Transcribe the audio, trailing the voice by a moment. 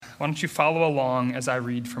Why don't you follow along as I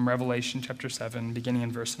read from Revelation chapter 7, beginning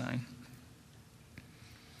in verse 9.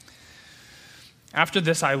 After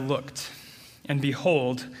this I looked, and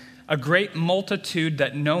behold, a great multitude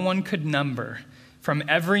that no one could number, from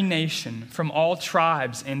every nation, from all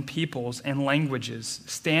tribes and peoples and languages,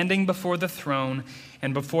 standing before the throne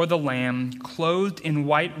and before the Lamb, clothed in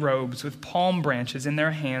white robes with palm branches in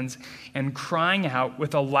their hands, and crying out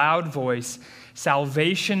with a loud voice,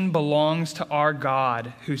 "Salvation belongs to our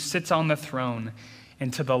God who sits on the throne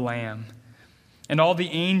and to the Lamb." And all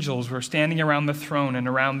the angels were standing around the throne and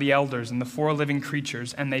around the elders and the four living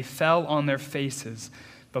creatures, and they fell on their faces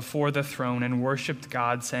before the throne and worshiped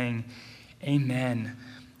God, saying, "Amen.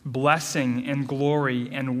 Blessing and glory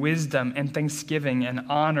and wisdom and thanksgiving and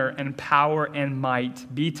honor and power and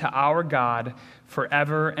might be to our God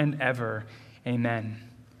forever and ever. Amen."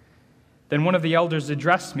 Then one of the elders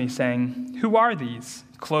addressed me, saying, "Who are these,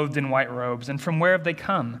 clothed in white robes, and from where have they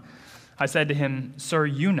come?" I said to him, "Sir,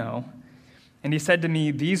 you know." And he said to me,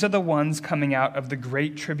 "These are the ones coming out of the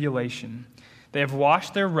great tribulation. They have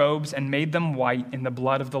washed their robes and made them white in the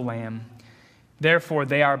blood of the Lamb. Therefore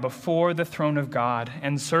they are before the throne of God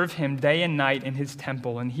and serve him day and night in his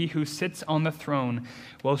temple, and he who sits on the throne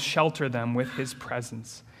will shelter them with his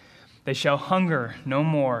presence. They shall hunger no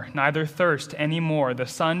more, neither thirst any more. The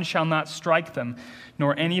sun shall not strike them,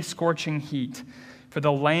 nor any scorching heat. For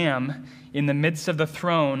the Lamb in the midst of the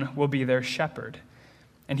throne will be their shepherd,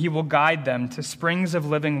 and he will guide them to springs of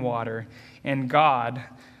living water, and God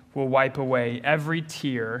will wipe away every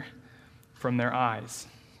tear from their eyes."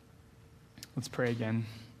 Let's pray again.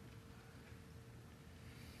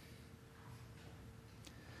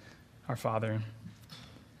 Our Father,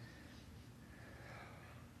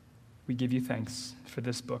 we give you thanks for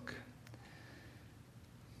this book.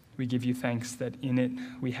 We give you thanks that in it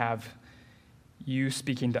we have you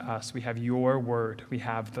speaking to us. We have your word. We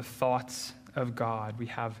have the thoughts of God. We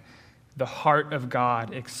have the heart of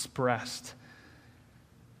God expressed,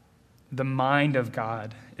 the mind of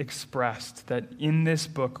God expressed, that in this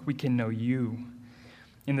book we can know you.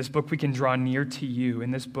 In this book we can draw near to you.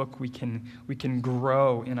 In this book we can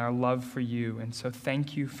grow in our love for you. And so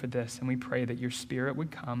thank you for this, and we pray that your Spirit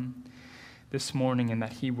would come this morning and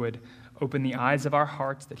that he would open the eyes of our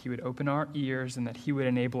hearts, that he would open our ears, and that he would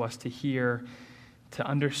enable us to hear, to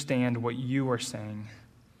understand what you are saying,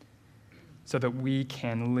 so that we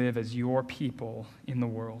can live as your people in the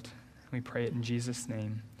world. We pray it in Jesus'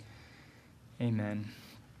 name. Amen.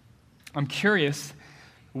 I'm curious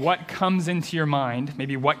what comes into your mind,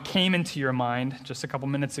 maybe what came into your mind just a couple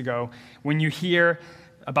minutes ago, when you hear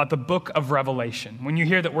about the book of Revelation. When you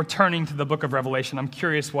hear that we're turning to the book of Revelation, I'm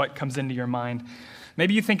curious what comes into your mind.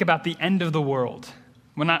 Maybe you think about the end of the world.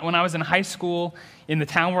 When I was in high school, in the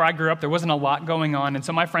town where I grew up, there wasn't a lot going on, and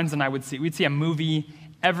so my friends and I we'd see a movie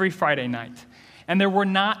every Friday night. And there were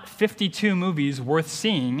not 52 movies worth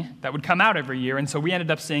seeing that would come out every year, and so we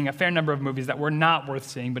ended up seeing a fair number of movies that were not worth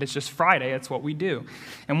seeing, but it's just Friday, it's what we do.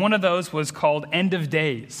 And one of those was called End of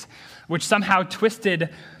Days, which somehow twisted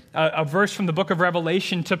a verse from the book of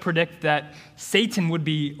Revelation to predict that Satan would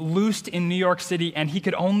be loosed in New York City and he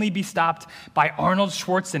could only be stopped by Arnold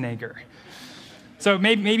Schwarzenegger. So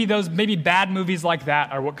maybe bad movies like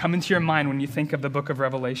that are what come into your mind when you think of the book of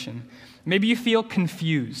Revelation. Maybe you feel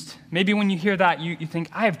confused. Maybe when you hear that, you think,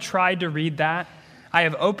 I have tried to read that. I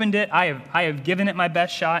have opened it. I have given it my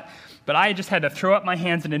best shot, but I just had to throw up my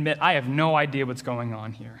hands and admit I have no idea what's going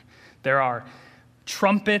on here. There are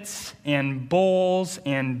trumpets and bowls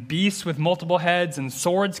and beasts with multiple heads and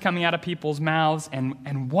swords coming out of people's mouths,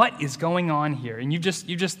 and what is going on here? And you just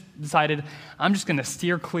decided, I'm just going to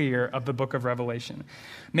steer clear of the book of Revelation.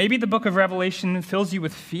 Maybe the book of Revelation fills you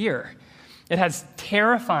with fear. It has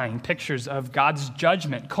terrifying pictures of God's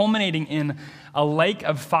judgment culminating in a lake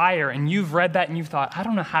of fire, and you've read that and you've thought, I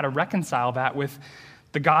don't know how to reconcile that with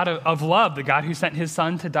the God of love, the God who sent his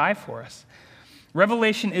son to die for us.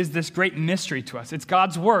 Revelation is this great mystery to us. It's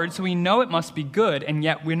God's word, so we know it must be good, and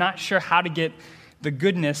yet we're not sure how to get the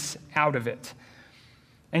goodness out of it.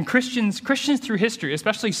 And Christians through history,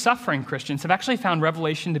 especially suffering Christians, have actually found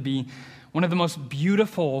Revelation to be one of the most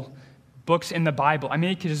beautiful books in the Bible. I mean,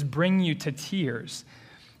 it can just bring you to tears.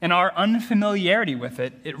 And our unfamiliarity with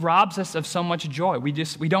it, it robs us of so much joy. We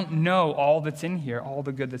don't know all that's in here, all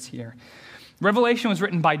the good that's here. Revelation was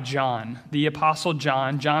written by John, the Apostle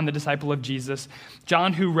John, the disciple of Jesus.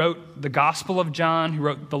 John, who wrote the Gospel of John, who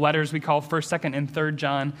wrote the letters we call 1st, 2nd, and 3rd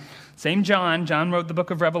John. Same John wrote the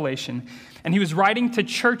book of Revelation. And he was writing to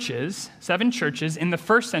churches, 7 churches, in the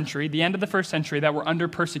first century, the end of the first century, that were under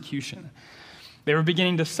persecution. They were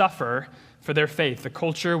beginning to suffer for their faith. The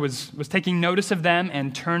culture was taking notice of them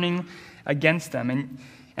and turning against them.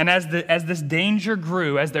 And as this danger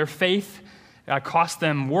grew, as their faith cost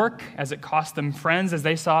them work, as it cost them friends, as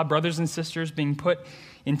they saw brothers and sisters being put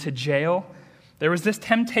into jail, there was this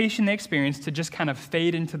temptation they experienced to just kind of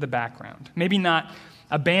fade into the background. Maybe not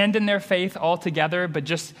abandon their faith altogether, but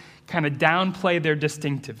just kind of downplay their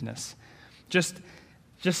distinctiveness. Just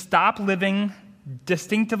stop living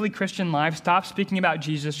distinctively Christian lives, stop speaking about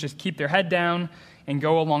Jesus, just keep their head down and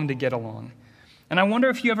go along to get along. And I wonder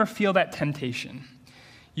if you ever feel that temptation,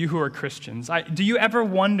 you who are Christians. Do you ever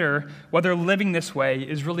wonder whether living this way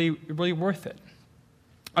is really, really worth it?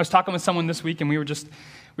 I was talking with someone this week, and we were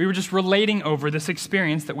just relating over this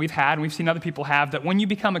experience that we've had, and we've seen other people have, that when you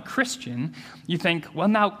become a Christian, you think, well,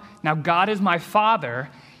 now God is my Father.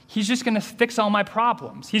 He's just going to fix all my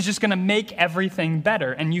problems. He's just going to make everything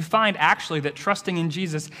better. And you find actually that trusting in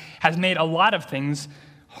Jesus has made a lot of things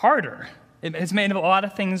harder. It has made a lot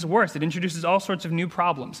of things worse. It introduces all sorts of new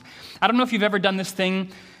problems. I don't know if you've ever done this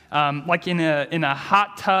thing like in a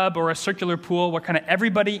hot tub or a circular pool where kind of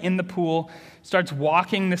everybody in the pool starts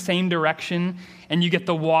walking the same direction and you get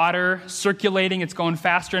the water circulating. It's going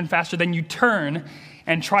faster and faster. Then you turn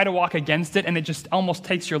and try to walk against it, and it just almost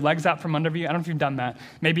takes your legs out from under you. I don't know if you've done that.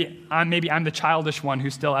 Maybe I'm the childish one who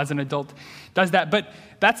still, as an adult, does that. But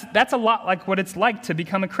that's a lot like what it's like to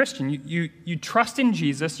become a Christian. You trust in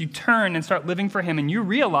Jesus, you turn and start living for him, and you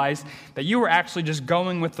realize that you were actually just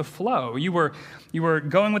going with the flow. You were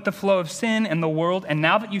going with the flow of sin and the world, and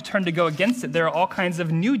now that you turn to go against it, there are all kinds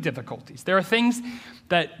of new difficulties. There are things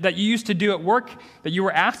that you used to do at work, that you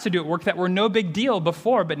were asked to do at work, that were no big deal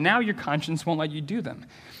before, but now your conscience won't let you do them.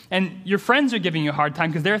 And your friends are giving you a hard time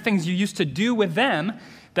because there are things you used to do with them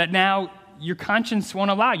that now your conscience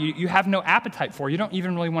won't allow you. You have no appetite for. You don't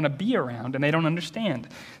even really want to be around, and they don't understand.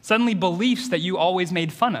 Suddenly beliefs that you always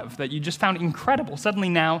made fun of, that you just found incredible, suddenly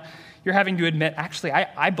now you're having to admit, actually,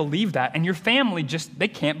 I believe that. And your family they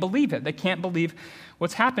can't believe it. They can't believe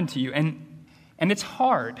what's happened to you. And it's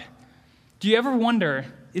hard. Do you ever wonder,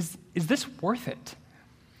 is this worth it?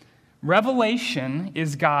 Revelation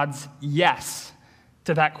is God's yes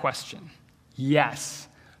to that question. Yes,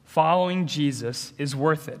 following Jesus is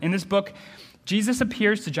worth it. In this book, Jesus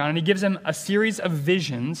appears to John and he gives him a series of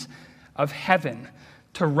visions of heaven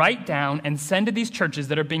to write down and send to these churches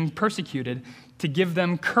that are being persecuted to give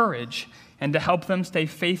them courage and to help them stay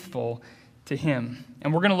faithful to him.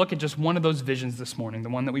 And we're going to look at just one of those visions this morning, the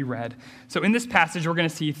one that we read. So in this passage, we're going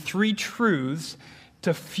to see three truths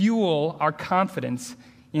to fuel our confidence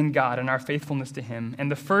in God and our faithfulness to him.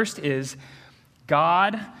 And the first is,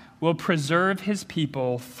 God will preserve his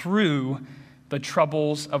people through the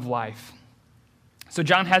troubles of life. So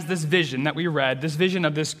John has this vision that we read, this vision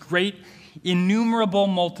of this great, innumerable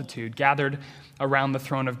multitude gathered around the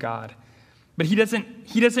throne of God. But he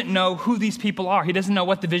doesn't know who these people are. He doesn't know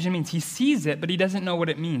what the vision means. He sees it, but he doesn't know what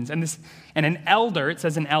it means. And an elder, it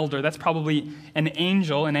says an elder, that's probably an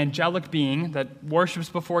angel, an angelic being that worships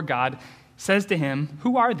before God, says to him,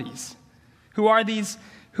 who are these? Who are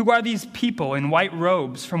these people in white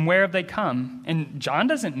robes? From where have they come? And John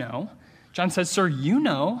doesn't know. John says, sir, you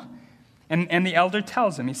know. And the elder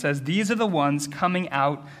tells him, he says, these are the ones coming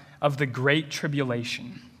out of the great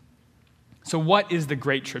tribulation. So what is the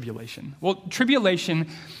Great Tribulation? Well, tribulation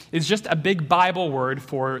is just a big Bible word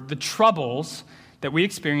for the troubles that we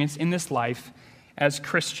experience in this life as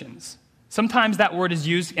Christians. Sometimes that word is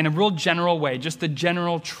used in a real general way, just the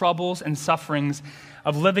general troubles and sufferings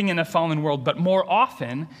of living in a fallen world. But more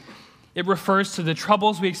often, it refers to the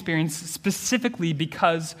troubles we experience specifically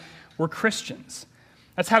because we're Christians.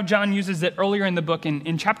 That's how John uses it earlier in the book.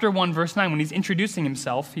 In chapter 1, verse 9, when he's introducing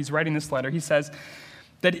himself, he's writing this letter, he says,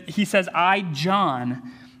 I,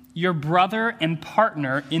 John, your brother and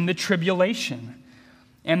partner in the tribulation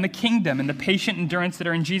and the kingdom and the patient endurance that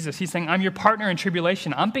are in Jesus. He's saying, I'm your partner in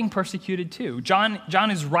tribulation. I'm being persecuted too.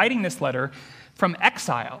 John is writing this letter from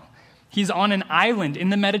exile. He's on an island in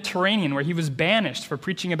the Mediterranean where he was banished for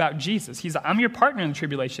preaching about Jesus. I'm your partner in the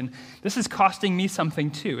tribulation. This is costing me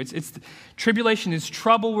something too. Tribulation is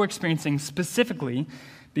trouble we're experiencing specifically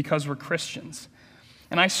because we're Christians.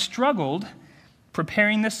 And I struggled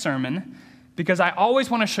preparing this sermon because I always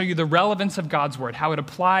want to show you the relevance of God's word, how it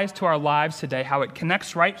applies to our lives today, how it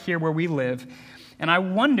connects right here where we live. And I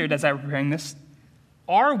wondered as I was preparing this,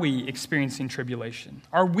 are we experiencing tribulation?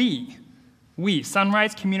 Are we,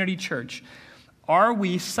 Sunrise Community Church, are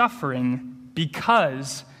we suffering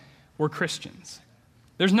because we're Christians?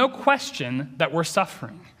 There's no question that we're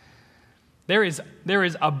suffering. There is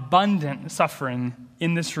abundant suffering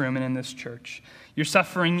in this room and in this church. You're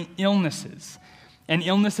suffering illnesses, and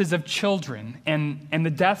illnesses of children, and the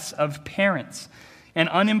deaths of parents, and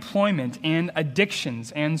unemployment and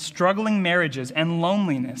addictions and struggling marriages and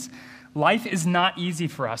loneliness. Life is not easy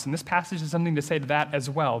for us, and this passage is something to say to that as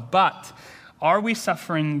well. But are we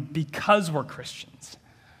suffering because we're Christians?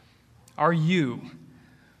 Are you?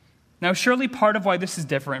 Now, surely part of why this is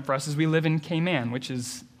different for us is we live in Cayman,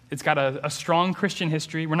 it's got a strong Christian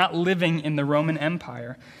history. We're not living in the Roman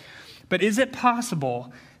Empire. But is it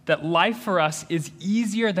possible that life for us is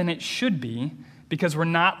easier than it should be because we're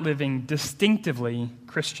not living distinctively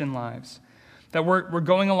Christian lives? That we're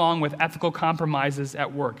going along with ethical compromises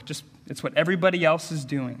at work. It's what everybody else is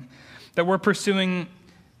doing. That we're pursuing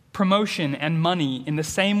promotion and money in the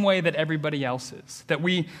same way that everybody else is. That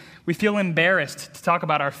we feel embarrassed to talk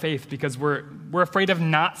about our faith because we're afraid of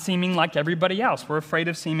not seeming like everybody else. We're afraid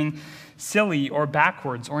of seeming silly or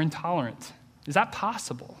backwards or intolerant. Is that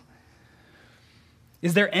possible?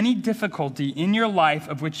 Is there any difficulty in your life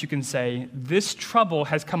of which you can say, this trouble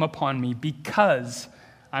has come upon me because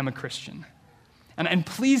I'm a Christian? And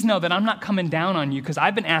please know that I'm not coming down on you because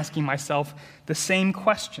I've been asking myself the same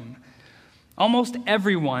question. Almost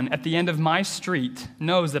everyone at the end of my street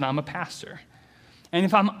knows that I'm a pastor. And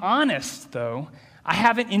if I'm honest, though, I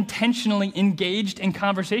haven't intentionally engaged in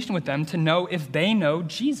conversation with them to know if they know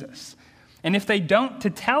Jesus. And if they don't, to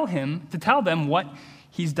tell them what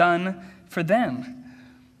he's done for them.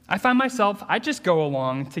 I find myself, I just go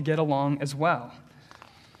along to get along as well.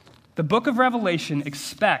 The book of Revelation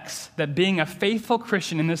expects that being a faithful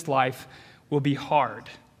Christian in this life will be hard.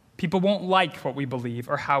 People won't like what we believe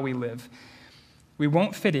or how we live. We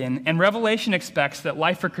won't fit in. And Revelation expects that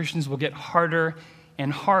life for Christians will get harder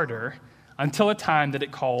and harder until a time that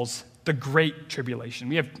it calls the Great Tribulation.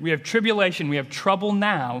 We have tribulation, we have trouble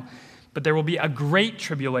now, but there will be a great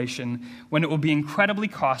tribulation when it will be incredibly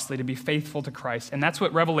costly to be faithful to Christ. And that's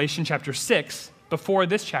what Revelation chapter 6, before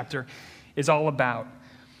this chapter, is all about.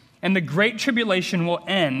 And the Great Tribulation will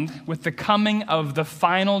end with the coming of the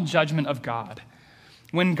final judgment of God.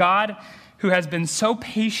 When God, who has been so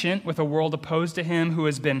patient with a world opposed to him, who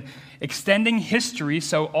has been extending history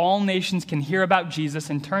so all nations can hear about Jesus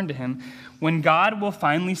and turn to him, when God will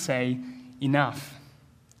finally say, enough.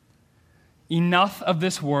 Enough of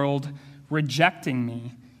this world rejecting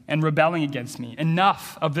me and rebelling against me.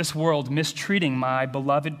 Enough of this world mistreating my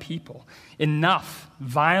beloved people. Enough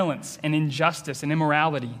violence and injustice and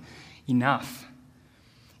immorality. Enough.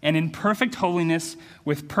 And in perfect holiness,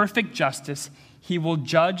 with perfect justice, he will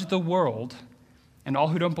judge the world and all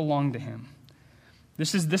who don't belong to him.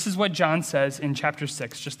 This is what John says in chapter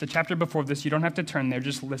 6. Just the chapter before this. You don't have to turn there.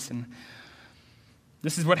 Just listen.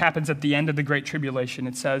 This is what happens at the end of the Great Tribulation.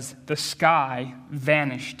 It says, the sky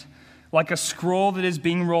vanished like a scroll that is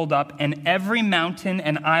being rolled up, and every mountain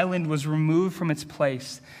and island was removed from its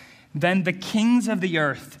place. Then the kings of the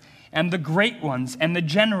earth and the great ones and the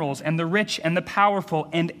generals and the rich and the powerful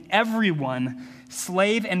and everyone,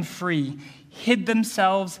 slave and free, hid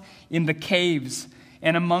themselves in the caves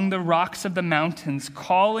and among the rocks of the mountains,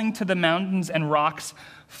 calling to the mountains and rocks,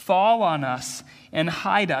 fall on us and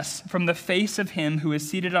hide us from the face of him who is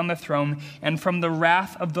seated on the throne and from the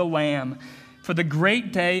wrath of the Lamb. For the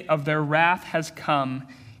great day of their wrath has come,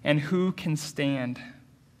 and who can stand?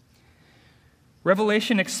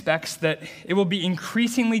 Revelation expects that it will be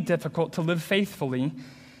increasingly difficult to live faithfully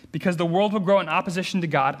because the world will grow in opposition to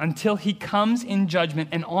God until he comes in judgment.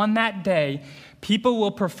 And on that day, people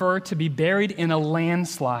will prefer to be buried in a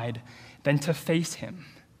landslide than to face him.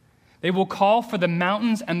 They will call for the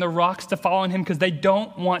mountains and the rocks to fall on him because they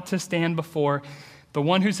don't want to stand before the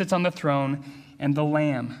one who sits on the throne and the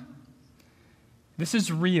Lamb. This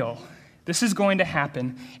is real. This is going to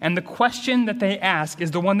happen. And the question that they ask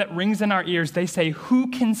is the one that rings in our ears. They say,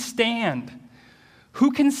 who can stand?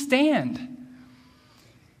 Who can stand?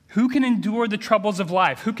 Who can endure the troubles of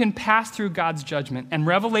life? Who can pass through God's judgment? And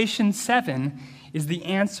Revelation 7 is the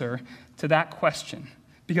answer to that question.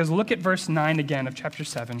 Because look at verse 9 again of chapter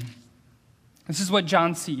 7. This is what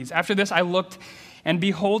John sees. After this I looked, and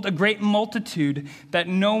behold, a great multitude that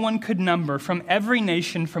no one could number, from every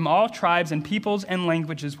nation, from all tribes and peoples and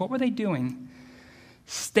languages. What were they doing?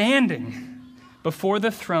 Standing before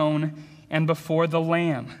the throne and before the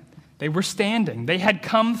Lamb. They were standing. They had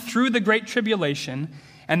come through the Great Tribulation,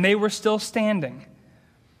 and they were still standing.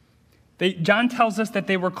 John tells us that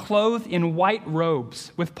they were clothed in white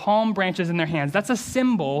robes with palm branches in their hands. That's a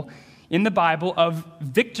symbol in the Bible of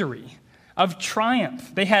victory, of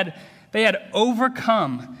triumph. They had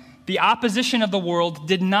overcome. The opposition of the world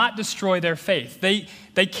did not destroy their faith.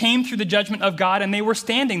 They came through the judgment of God, and they were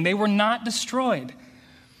standing. They were not destroyed.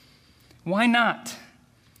 Why not?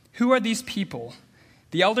 Who are these people?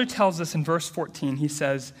 The elder tells us in verse 14, he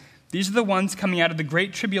says, these are the ones coming out of the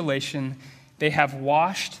Great Tribulation. they have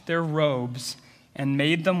washed their robes and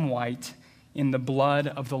made them white in the blood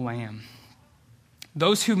of the Lamb.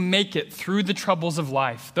 Those who make it through the troubles of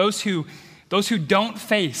life, those who don't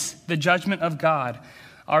face the judgment of God,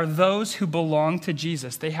 are those who belong to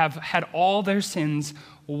Jesus. They have had all their sins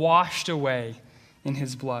washed away in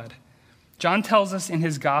his blood. John tells us in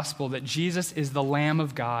his gospel that Jesus is the Lamb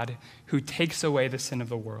of God who takes away the sin of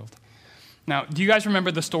the world. Now, do you guys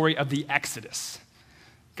remember the story of the Exodus?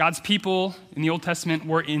 God's people in the Old Testament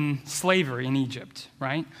were in slavery in Egypt,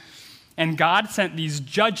 right? And God sent these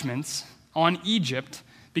judgments on Egypt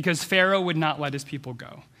because Pharaoh would not let his people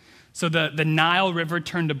go. So the Nile River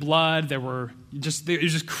turned to blood. It was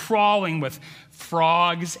just crawling with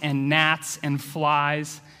frogs and gnats and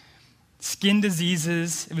flies, skin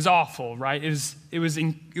diseases. It was awful, right? It was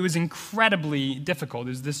incredibly difficult.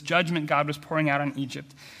 It was this judgment God was pouring out on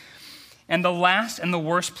Egypt. And the last and the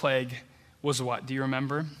worst plague was what? Do you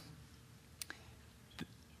remember?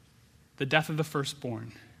 The death of the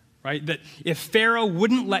firstborn, right? That if Pharaoh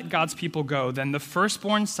wouldn't let God's people go, then the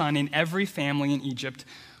firstborn son in every family in Egypt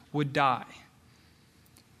would die.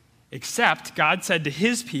 Except God said to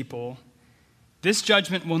his people, this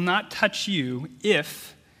judgment will not touch you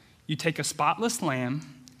if you take a spotless lamb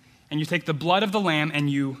and you take the blood of the lamb and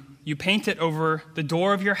you paint it over the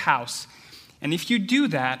door of your house. And if you do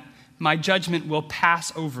that, my judgment will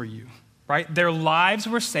pass over you, right? Their lives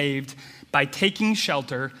were saved by taking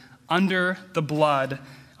shelter under the blood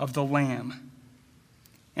of the Lamb.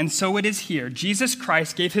 And so it is here. Jesus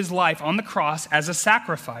Christ gave his life on the cross as a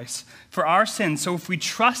sacrifice for our sins. So if we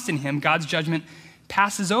trust in him, God's judgment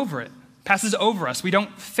passes over us. We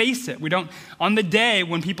don't face it. On the day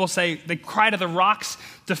when people say, they cry to the rocks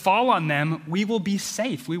to fall on them, we will be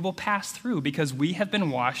safe. We will pass through because we have been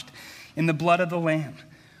washed in the blood of the Lamb.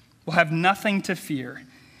 We'll have nothing to fear.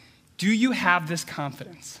 Do you have this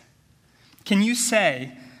confidence? Can you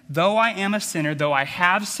say, though I am a sinner, though I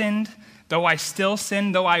have sinned, though I still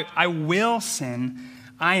sin, though I will sin,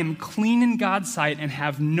 I am clean in God's sight and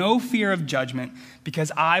have no fear of judgment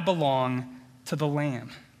because I belong to the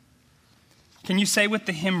Lamb? Can you say with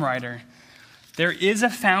the hymn writer, there is a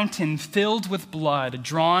fountain filled with blood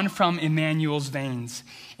drawn from Emmanuel's veins,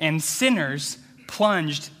 and sinners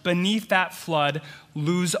plunged beneath that flood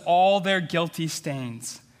lose all their guilty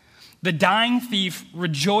stains. The dying thief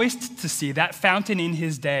rejoiced to see that fountain in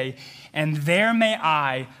his day, and there may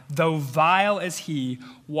I, though vile as he,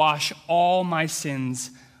 wash all my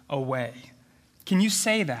sins away. Can you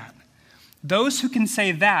say that? Those who can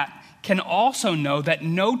say that can also know that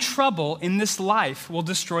no trouble in this life will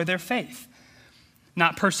destroy their faith.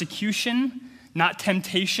 Not persecution, not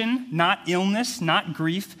temptation, not illness, not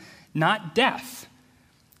grief, not death.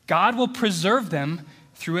 God will preserve them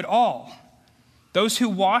through it all. Those who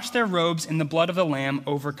wash their robes in the blood of the Lamb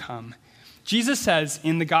overcome. Jesus says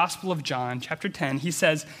in the Gospel of John, chapter 10, he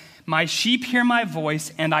says, my sheep hear my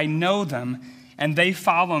voice, and I know them, and they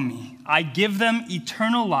follow me. I give them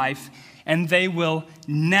eternal life, and they will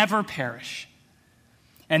never perish.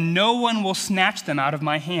 And no one will snatch them out of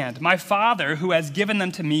my hand. My Father, who has given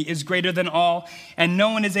them to me, is greater than all, and no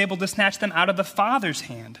one is able to snatch them out of the Father's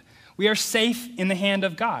hand. We are safe in the hand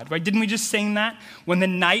of God, right? Didn't we just sing that? When the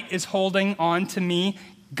night is holding on to me,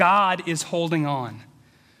 God is holding on.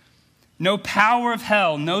 No power of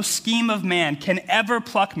hell, no scheme of man can ever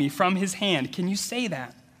pluck me from his hand. Can you say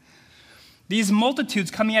that? These multitudes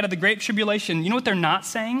coming out of the great tribulation, you know what they're not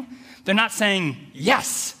saying? They're not saying,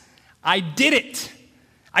 yes, I did it.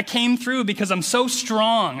 I came through because I'm so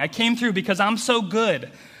strong. I came through because I'm so good.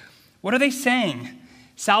 What are they saying?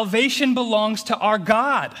 Salvation belongs to our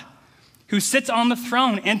God, who sits on the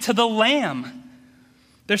throne, and to the Lamb.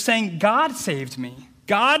 They're saying, God saved me.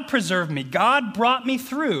 God preserved me. God brought me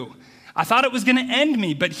through. I thought it was going to end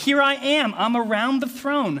me, but here I am. I'm around the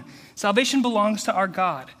throne. Salvation belongs to our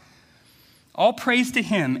God. All praise to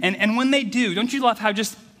him. And when they do, don't you love how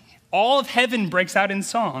just all of heaven breaks out in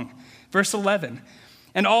song? Verse 11.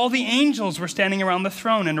 And all the angels were standing around the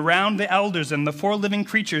throne and around the elders and the four living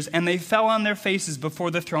creatures, and they fell on their faces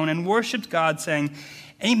before the throne and worshiped God, saying,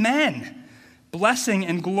 Amen. Blessing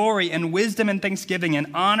and glory and wisdom and thanksgiving and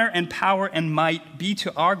honor and power and might be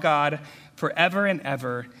to our God forever and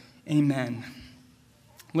ever. Amen.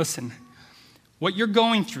 Listen, what you're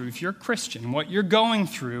going through, if you're a Christian, what you're going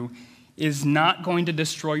through is not going to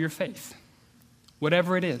destroy your faith.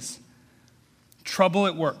 Whatever it is. Trouble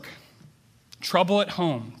at work, trouble at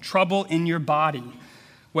home, trouble in your body.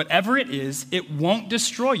 Whatever it is, it won't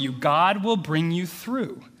destroy you. God will bring you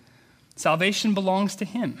through. Salvation belongs to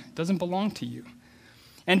him. It doesn't belong to you.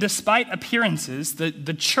 And despite appearances,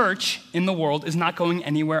 the church in the world is not going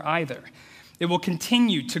anywhere either. It will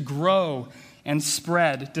continue to grow and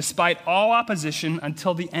spread despite all opposition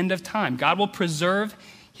until the end of time. God will preserve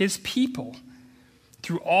his people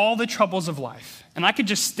through all the troubles of life. And I could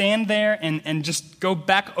just stand there and just go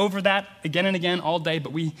back over that again and again all day,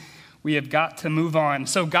 but we have got to move on.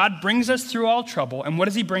 So God brings us through all trouble, and what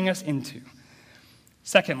does he bring us into?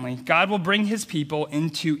 Secondly, God will bring his people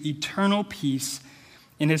into eternal peace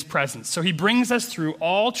in his presence. So he brings us through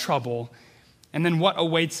all trouble, and then what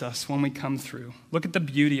awaits us when we come through? Look at the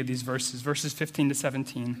beauty of these verses 15 to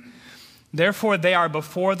 17. Therefore they are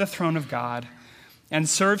before the throne of God, and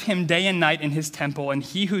serve him day and night in his temple, and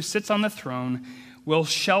he who sits on the throne will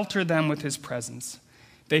shelter them with his presence.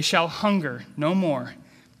 They shall hunger no more,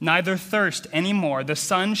 neither thirst any more. The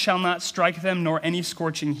sun shall not strike them, nor any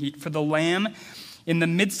scorching heat, for the Lamb in the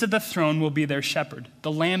midst of the throne will be their shepherd.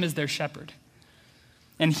 The Lamb is their shepherd.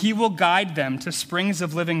 And he will guide them to springs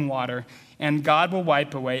of living water, and God will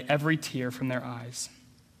wipe away every tear from their eyes.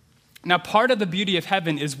 Now, part of the beauty of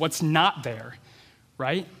heaven is what's not there,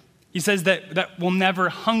 right? He says that we'll never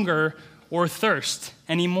hunger or thirst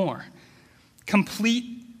anymore.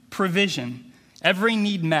 Complete provision, every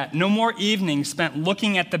need met. No more evenings spent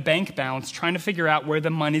looking at the bank balance, trying to figure out where the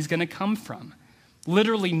money's going to come from.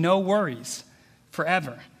 Literally no worries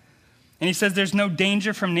forever. And he says there's no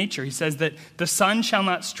danger from nature. He says that the sun shall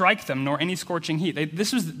not strike them, nor any scorching heat.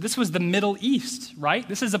 This was the Middle East, right?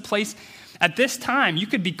 This is a place, at this time, you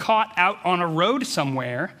could be caught out on a road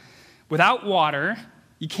somewhere without water.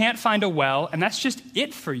 You can't find a well, and that's just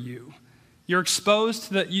it for you. You're exposed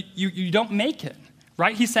to you don't make it,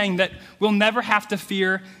 right? He's saying that we'll never have to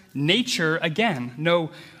fear nature again.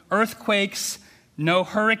 No earthquakes, no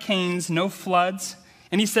hurricanes, no floods.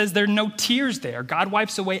 And he says there are no tears there. God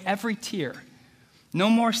wipes away every tear. No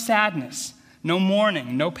more sadness, no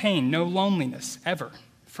mourning, no pain, no loneliness, ever,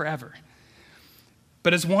 forever.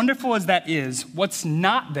 But as wonderful as that is, what's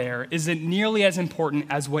not there isn't nearly as important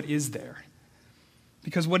as what is there.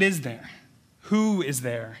 Because what is there? Who is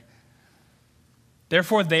there?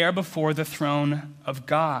 Therefore, they are before the throne of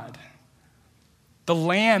God. The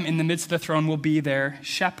Lamb in the midst of the throne will be their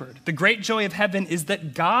shepherd. The great joy of heaven is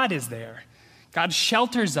that God is there. God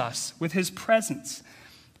shelters us with his presence.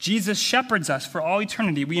 Jesus shepherds us for all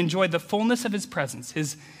eternity. We enjoy the fullness of his presence,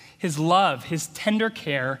 his love, his tender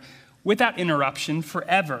care without interruption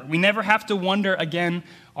forever. We never have to wonder again,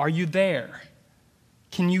 are you there?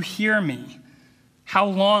 Can you hear me? How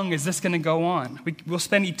long is this going to go on? We'll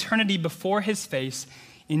spend eternity before his face,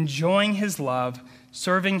 enjoying his love,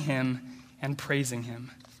 serving him, and praising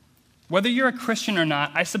him. Whether you're a Christian or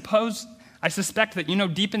not, I suspect that you know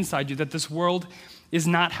deep inside you that this world is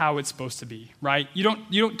not how it's supposed to be, right? You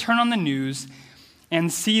don't turn on the news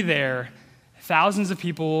and see there thousands of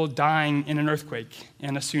people dying in an earthquake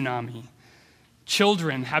and a tsunami,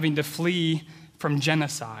 children having to flee from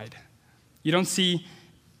genocide. You don't see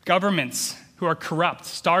governments who are corrupt,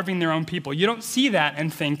 starving their own people. You don't see that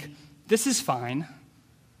and think, this is fine.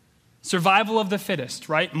 Survival of the fittest,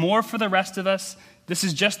 right? More for the rest of us. This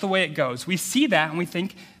is just the way it goes. We see that and we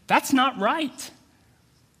think, that's not right.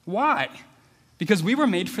 Why? Because we were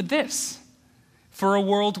made for this. For a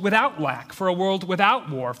world without lack, for a world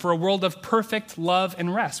without war, for a world of perfect love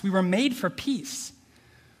and rest. We were made for peace.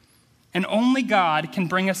 And only God can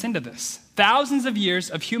bring us into this. Thousands of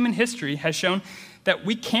years of human history has shown that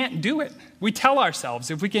we can't do it. We tell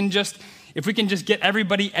ourselves if we can just get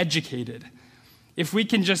everybody educated, if we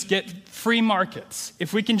can just get free markets,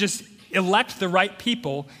 if we can just elect the right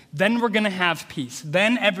people, then we're going to have peace.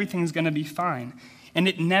 Then everything's going to be fine. And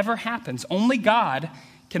it never happens. Only God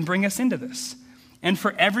can bring us into this. And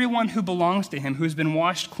for everyone who belongs to him, who's been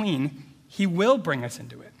washed clean, he will bring us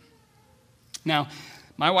into it. Now,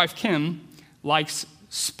 my wife Kim likes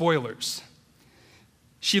spoilers.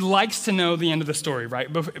 She likes to know the end of the story,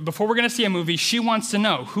 right? Before we're going to see a movie, she wants to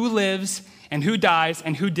know who lives and who dies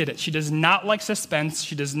and who did it. She does not like suspense.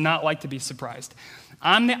 She does not like to be surprised.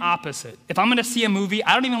 I'm the opposite. If I'm going to see a movie,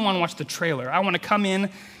 I don't even want to watch the trailer. I want to come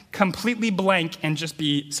in completely blank and just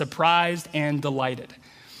be surprised and delighted.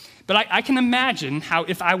 But I can imagine how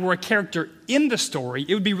if I were a character in the story,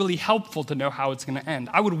 it would be really helpful to know how it's going to end.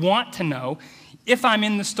 I would want to know, if I'm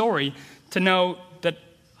in the story, to know that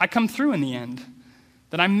I come through in the end,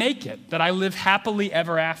 that I make it, that I live happily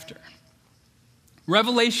ever after.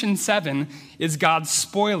 Revelation 7 is God's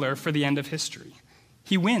spoiler for the end of history.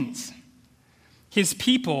 He wins. His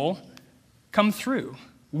people come through.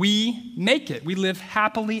 We make it. We live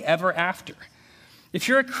happily ever after. If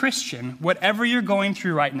you're a Christian, whatever you're going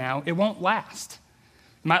through right now, it won't last.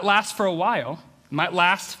 It might last for a while. It might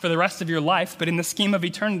last for the rest of your life, but in the scheme of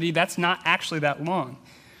eternity, that's not actually that long.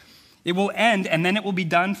 It will end, and then it will be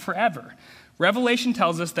done forever. Revelation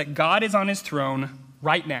tells us that God is on his throne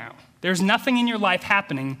right now. There's nothing in your life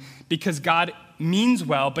happening because God means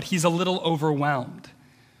well, but he's a little overwhelmed.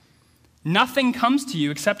 Nothing comes to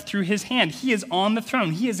you except through his hand. He is on the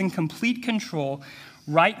throne. He is in complete control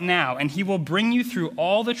right now, and he will bring you through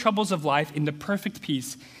all the troubles of life into perfect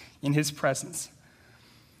peace in his presence.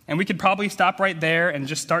 And we could probably stop right there and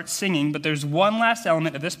just start singing, but there's one last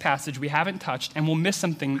element of this passage we haven't touched, and we'll miss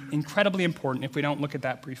something incredibly important if we don't look at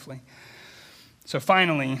that briefly. So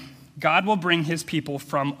finally, God will bring his people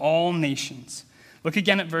from all nations. Look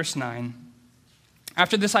again at verse 9.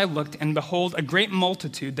 After this I looked, and behold, a great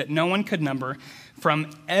multitude that no one could number, from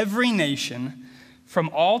every nation, from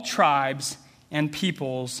all tribes and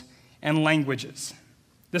peoples and languages.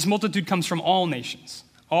 This multitude comes from all nations,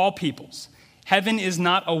 all peoples. Heaven is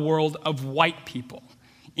not a world of white people.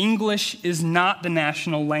 English is not the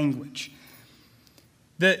national language.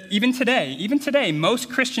 Even today,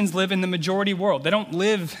 most Christians live in the majority world. They don't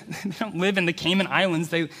live in the Cayman Islands.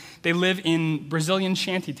 They live in Brazilian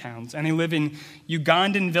shanty towns, and they live in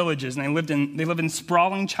Ugandan villages, and they live in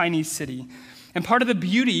sprawling Chinese city. And part of the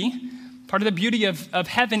beauty of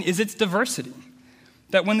heaven is its diversity.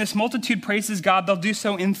 That when this multitude praises God, they'll do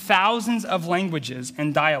so in thousands of languages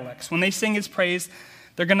and dialects. When they sing his praise,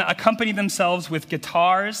 they're going to accompany themselves with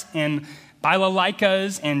guitars and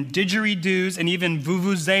balalaikas and didgeridoos and even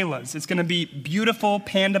vuvuzelas. It's going to be beautiful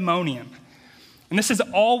pandemonium. And this has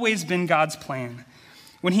always been God's plan.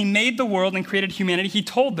 When he made the world and created humanity, he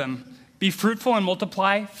told them, be fruitful and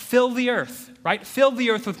multiply, fill the earth, right? Fill the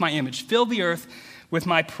earth with my image, fill the earth with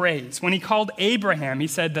my praise. When he called Abraham, he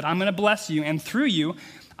said that I'm going to bless you, and through you,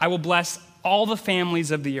 I will bless all the families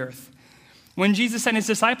of the earth. When Jesus sent his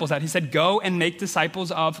disciples out, he said, go and make disciples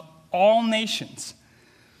of all nations.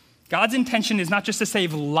 God's intention is not just to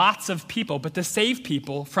save lots of people, but to save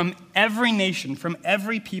people from every nation, from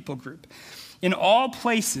every people group. In all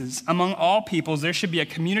places, among all peoples, there should be a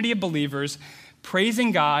community of believers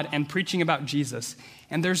praising God and preaching about Jesus.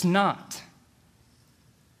 And there's not.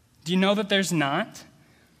 Do you know that there's not?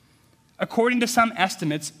 According to some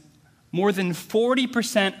estimates, more than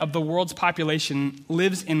 40% of the world's population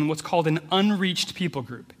lives in what's called an unreached people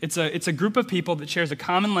group. It's a group of people that shares a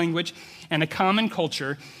common language and a common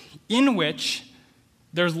culture in which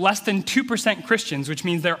there's less than 2% Christians, which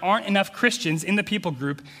means there aren't enough Christians in the people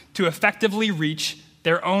group to effectively reach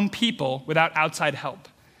their own people without outside help.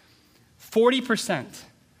 40%.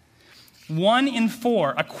 1 in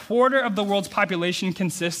 4, a quarter of the world's population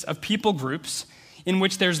consists of people groups in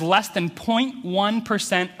which there's less than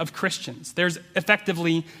 0.1% of Christians. There's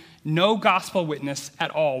effectively no gospel witness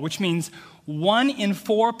at all, which means 1 in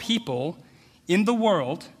 4 people in the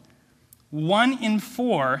world, 1 in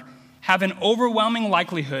 4 have an overwhelming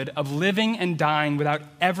likelihood of living and dying without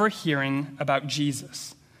ever hearing about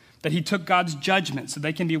Jesus, that he took God's judgment so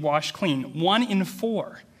they can be washed clean. 1 in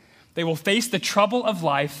 4. They will face the trouble of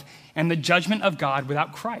life and the judgment of God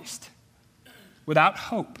without Christ, without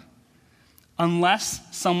hope, unless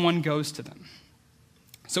someone goes to them.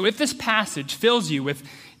 So if this passage fills you with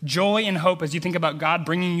joy and hope as you think about God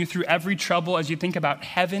bringing you through every trouble, as you think about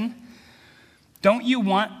heaven, don't you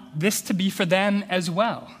want this to be for them as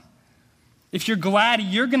well? If you're glad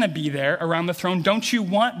you're going to be there around the throne, don't you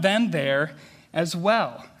want them there as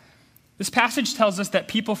well? This passage tells us that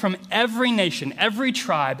people from every nation, every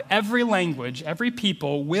tribe, every language, every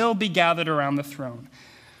people will be gathered around the throne.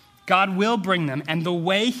 God will bring them, and the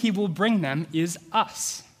way he will bring them is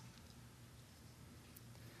us.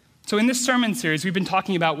 So in this sermon series, we've been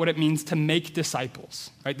talking about what it means to make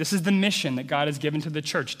disciples, right? This is the mission that God has given to the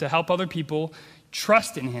church, to help other people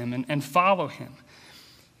trust in him and follow him.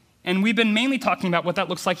 And we've been mainly talking about what that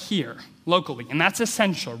looks like here, locally, and that's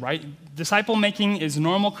essential, right? Disciple making is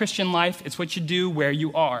normal Christian life. It's what you do where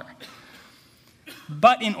you are.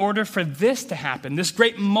 But in order for this to happen, this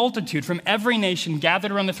great multitude from every nation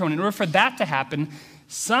gathered around the throne, in order for that to happen,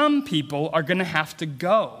 some people are going to have to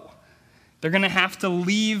go. They're going to have to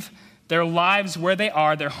leave their lives where they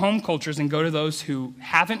are, their home cultures, and go to those who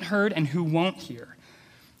haven't heard and who won't hear.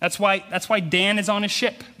 That's why Dan is on a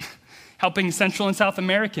ship, helping Central and South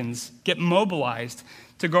Americans get mobilized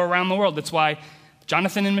to go around the world. That's why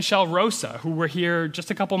Jonathan and Michelle Rosa, who were here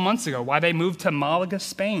just a couple months ago, why they moved to Malaga,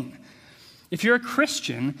 Spain. If you're a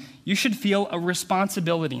Christian, you should feel a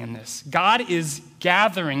responsibility in this. God is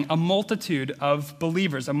gathering a multitude of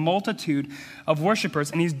believers, a multitude of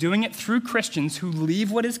worshipers, and he's doing it through Christians who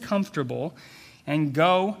leave what is comfortable and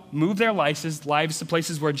go move their lives to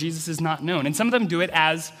places where Jesus is not known. And some of them do it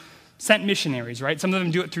as sent missionaries, right? Some of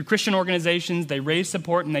them do it through Christian organizations. They raise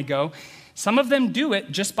support and they go. Some of them do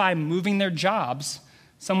it just by moving their jobs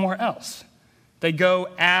somewhere else They go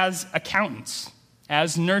as accountants,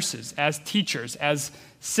 as nurses, as teachers, as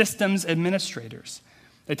systems administrators.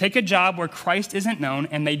 They take a job where Christ isn't known,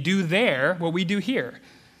 and they do there what we do here.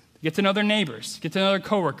 Get to know their neighbors, get to know their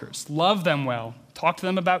coworkers, love them well, talk to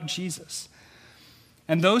them about Jesus.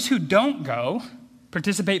 And those who don't go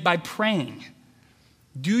participate by praying.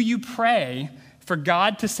 Do you pray for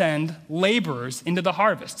God to send laborers into the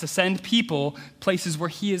harvest, to send people places where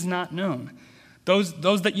he is not known?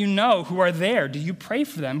 Those that you know who are there, do you pray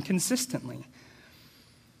for them consistently?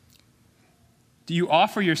 Do you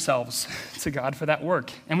offer yourselves to God for that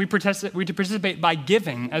work? And we participate by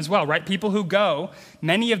giving as well, right? People who go,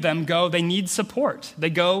 many of them go, they need support. They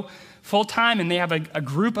go full time, and they have a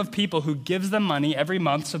group of people who gives them money every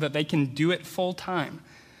month so that they can do it full time.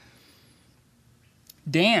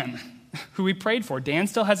 Dan, who we prayed for, Dan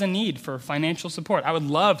still has a need for financial support. I would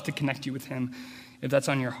love to connect you with him if that's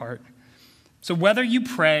on your heart. So whether you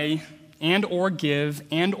pray and or give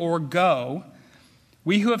and or go,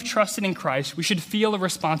 we who have trusted in Christ, we should feel a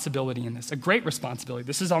responsibility in this, a great responsibility.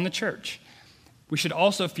 This is on the church. We should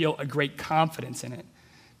also feel a great confidence in it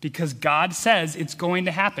because God says it's going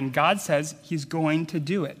to happen. God says he's going to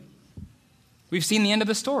do it. We've seen the end of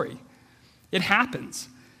the story. It happens.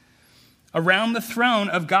 Around the throne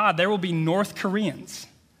of God, there will be North Koreans.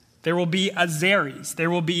 There will be Azeris. There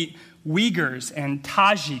will be Uyghurs and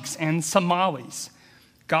Tajiks and Somalis.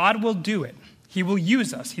 God will do it. He will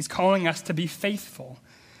use us. He's calling us to be faithful.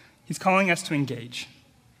 He's calling us to engage.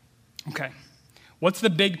 Okay, what's the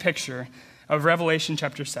big picture of Revelation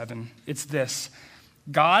chapter 7? It's this.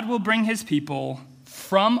 God will bring his people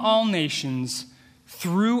from all nations,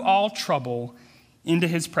 through all trouble, into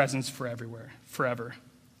his presence forever.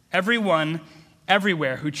 Everyone,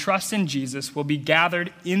 everywhere who trusts in Jesus will be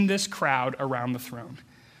gathered in this crowd around the throne.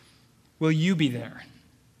 Will you be there?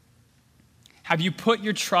 Have you put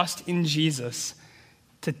your trust in Jesus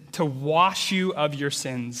to wash you of your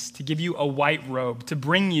sins, to give you a white robe, to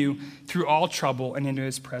bring you through all trouble and into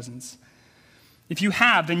his presence? If you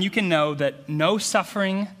have, then you can know that no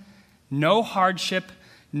suffering, no hardship,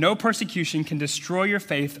 no persecution can destroy your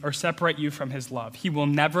faith or separate you from his love. He will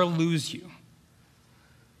never lose you.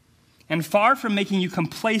 And far from making you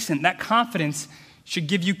complacent, that confidence should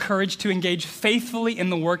give you courage to engage faithfully in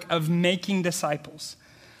the work of making disciples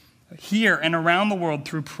here and around the world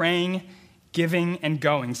through praying, giving, and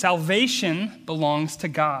going. Salvation belongs to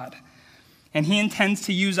God, and he intends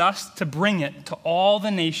to use us to bring it to all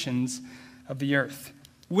the nations of the earth.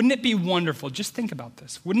 Wouldn't it be wonderful, just think about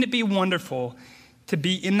this, wouldn't it be wonderful to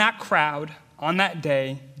be in that crowd on that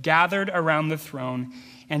day, gathered around the throne,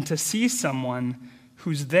 and to see someone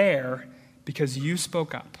who's there because you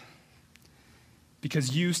spoke up,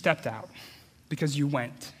 because you stepped out, because you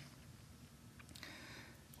went?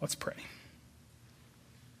 Let's pray.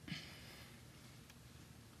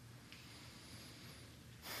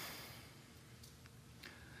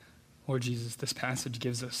 Lord Jesus, this passage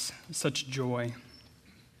gives us such joy.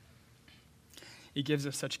 It gives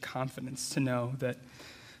us such confidence to know that,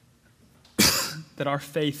 that our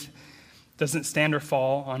faith doesn't stand or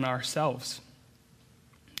fall on ourselves,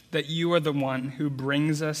 that you are the one who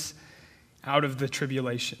brings us out of the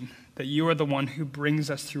tribulation, that you are the one who brings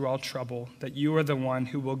us through all trouble, that you are the one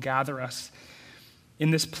who will gather us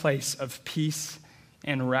in this place of peace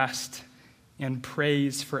and rest and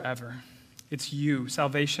praise forever. It's you.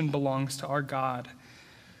 Salvation belongs to our God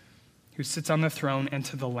who sits on the throne and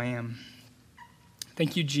to the Lamb.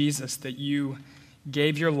 Thank you, Jesus, that you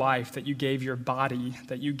gave your life, that you gave your body,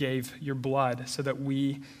 that you gave your blood so that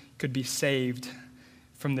we could be saved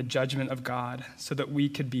from the judgment of God, so that we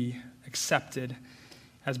could be accepted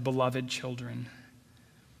as beloved children.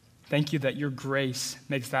 Thank you that your grace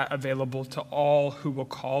makes that available to all who will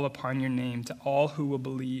call upon your name, to all who will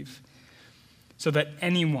believe, so that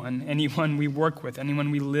anyone we work with,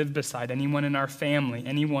 anyone we live beside, anyone in our family,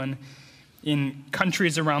 anyone in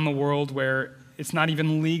countries around the world where it's not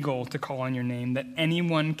even legal to call on your name, that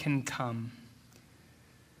anyone can come.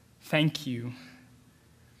 Thank you.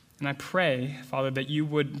 And I pray, Father, that you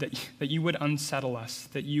would unsettle us,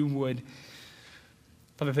 that you would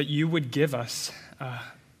give us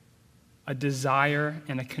a desire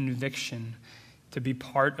and a conviction to be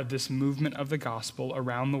part of this movement of the gospel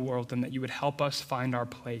around the world, and that you would help us find our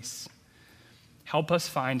place. Help us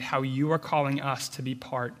find how you are calling us to be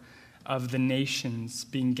part of the nations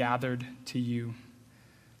being gathered to you.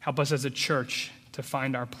 Help us as a church to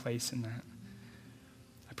find our place in that.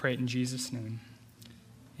 I pray it in Jesus' name.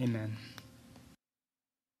 Amen.